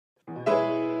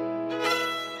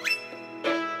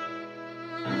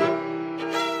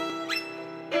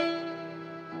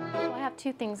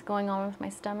two things going on with my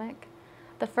stomach.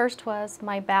 The first was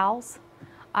my bowels.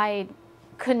 I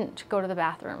couldn't go to the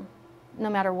bathroom, no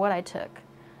matter what I took.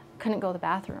 Couldn't go to the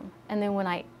bathroom. And then when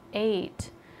I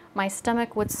ate, my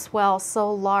stomach would swell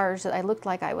so large that I looked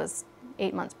like I was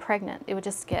 8 months pregnant. It would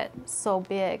just get so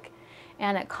big,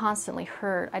 and it constantly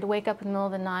hurt. I'd wake up in the middle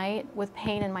of the night with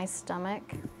pain in my stomach,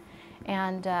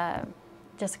 and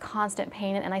just constant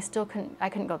pain, and I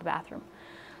couldn't go to the bathroom.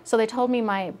 So they told me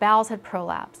my bowels had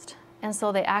prolapsed, and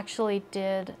so they actually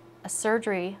did a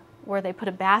surgery where they put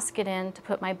a basket in to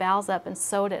put my bowels up and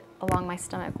sewed it along my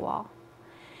stomach wall.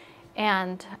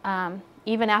 And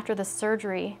even after the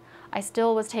surgery, I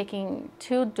still was taking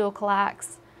 2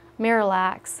 Dulcolax,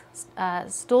 Miralax,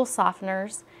 stool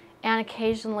softeners, and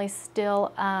occasionally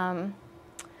still what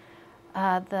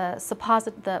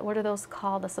are those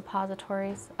called, the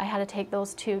suppositories? I had to take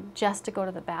those 2 just to go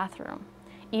to the bathroom,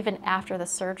 even after the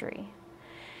surgery.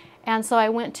 And so I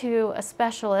went to a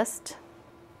specialist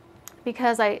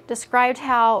because I described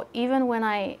how even when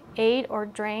I ate or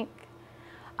drank,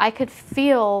 I could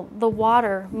feel the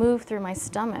water move through my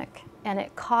stomach, and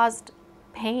it caused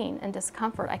pain and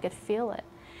discomfort. I could feel it.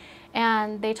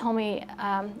 And they told me,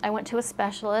 I went to a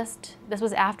specialist. This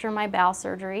was after my bowel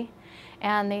surgery.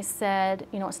 And they said,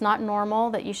 you know, it's not normal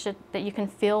that you can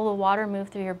feel the water move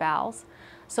through your bowels.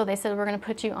 So they said, we're going to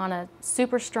put you on a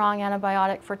super strong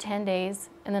antibiotic for 10 days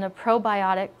and then a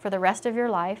probiotic for the rest of your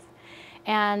life.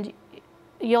 And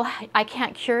I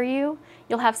can't cure you.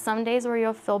 You'll have some days where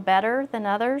you'll feel better than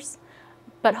others,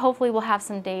 but hopefully we'll have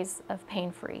some days of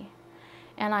pain-free.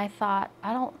 And I thought,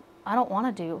 I don't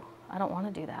want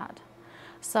to do that.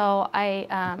 So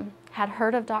I had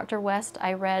heard of Dr. West.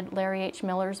 I read Larry H.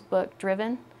 Miller's book,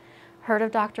 Driven, heard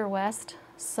of Dr. West.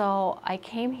 So I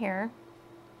came here,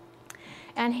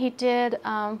 and he did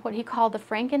what he called the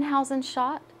Frankenhausen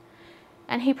shot.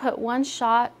 And he put 1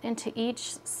 shot into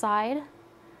each side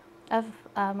of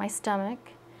my stomach.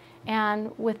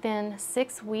 And within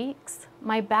 6 weeks,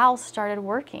 my bowels started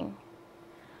working,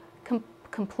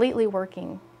 completely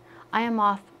working. I am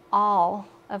off all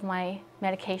of my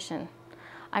medication.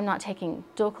 I'm not taking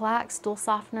Dulcolax, stool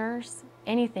softeners,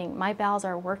 anything. My bowels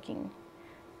are working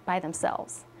by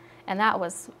themselves. And that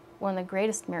was one of the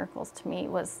greatest miracles to me,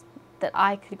 was that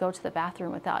I could go to the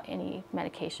bathroom without any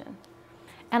medication.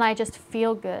 And I just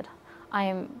feel good.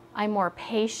 I'm more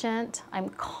patient, I'm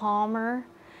calmer,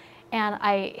 and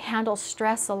I handle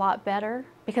stress a lot better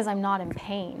because I'm not in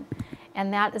pain.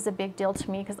 And that is a big deal to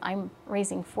me because I'm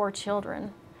raising 4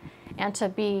 children. And to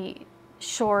be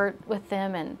short with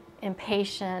them and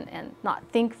impatient and not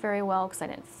think very well because I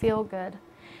didn't feel good.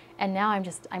 And now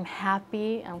I'm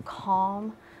happy, I'm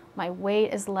calm, my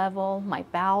weight is level, my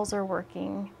bowels are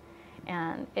working,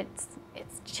 and it's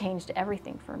changed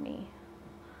everything for me.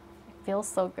 It feels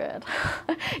so good.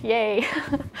 Yay.